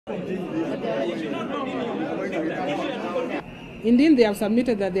Indeed, they have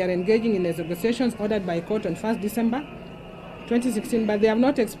submitted that they are engaging in negotiations ordered by court on 1st December 2016, but they have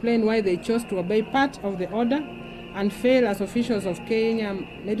not explained why they chose to obey part of the order and fail as officials of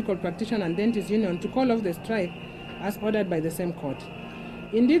Kenyan Medical Practitioner and Dentist Union to call off the strike as ordered by the same court.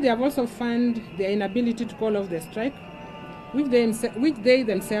 Indeed, they have also found their inability to call off the strike, which they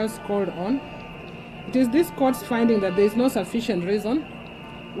themselves called on. It is this court's finding that there is no sufficient reason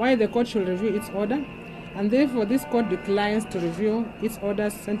why the court should review its order, and therefore this court declines to review its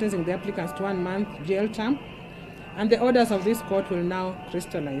orders sentencing the applicants to 1 month jail term, and the orders of this court will now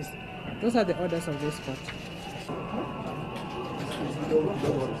crystallize. Those are the orders of this court.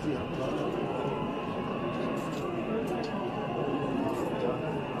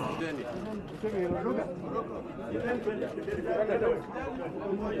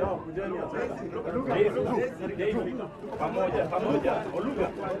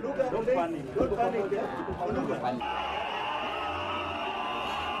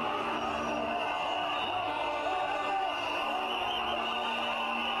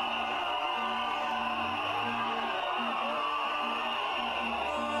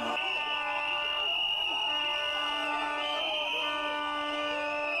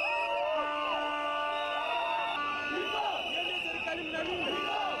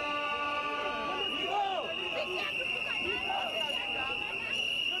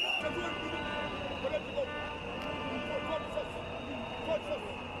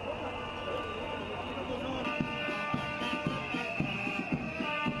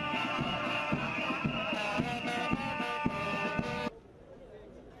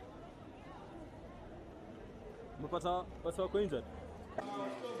 Pasa wako injured.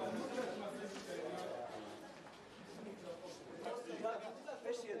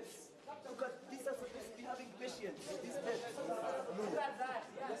 Patience. Look at these are supposed to be having patience. This bed. No.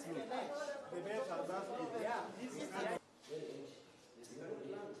 The bed are that. Yeah. This is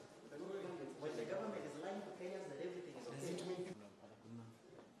when the government is lying to Kenyans that everything is okay.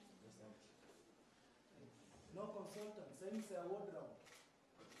 No consultant. Send a ward round.